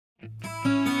I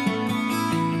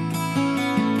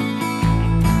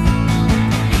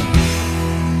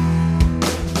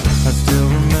still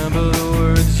remember the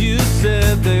words you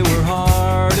said, they were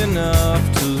hard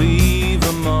enough to leave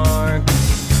a mark.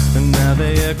 And now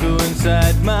they echo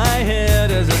inside my head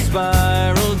as I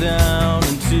spiral down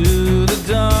into the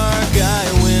dark.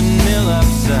 I windmill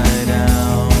upside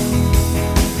down,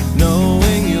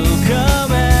 knowing you'll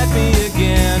come at me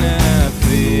again, and I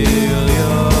feel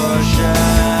your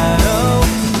shadow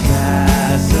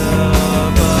pass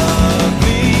above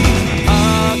me.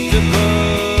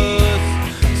 Octopus,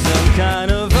 some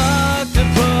kind of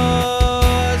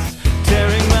octopus,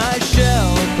 tearing my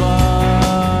shell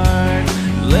apart,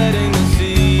 letting the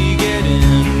sea get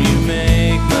in. You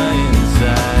make my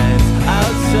insides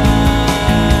outside.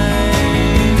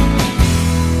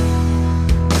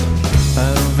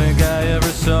 I don't think I ever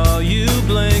saw you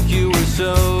blink. You were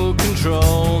so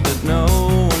controlled that no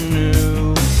one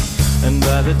knew. And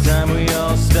by the time we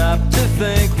all stopped to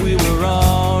think, we were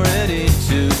already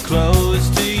too close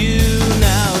to you.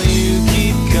 Now you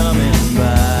keep coming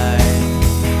by,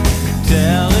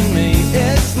 telling me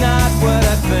it's not what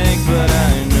I think, but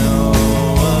I know a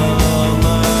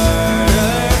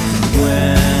murder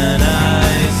when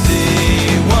I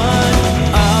see one.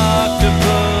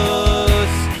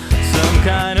 Octopus, some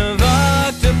kind of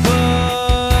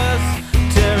octopus,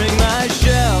 tearing my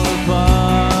shell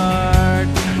apart,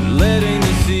 letting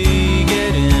the sea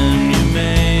get in. You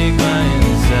make my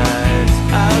insides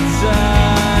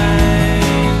outside.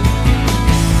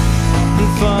 And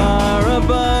far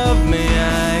above me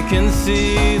I can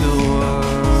see the world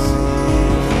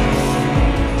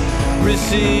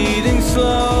receding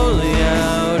slowly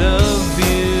out of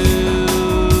view.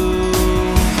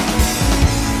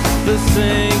 The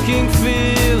sinking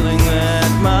feeling that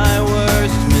my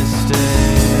worst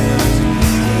mistake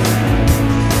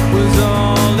was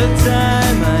all the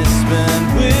time I spent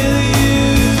with you.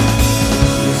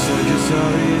 You said you're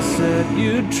sorry, you said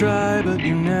you'd try, but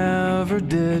you never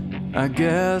did. I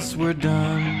guess we're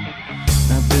done.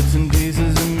 Now bits and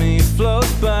pieces of me float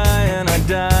by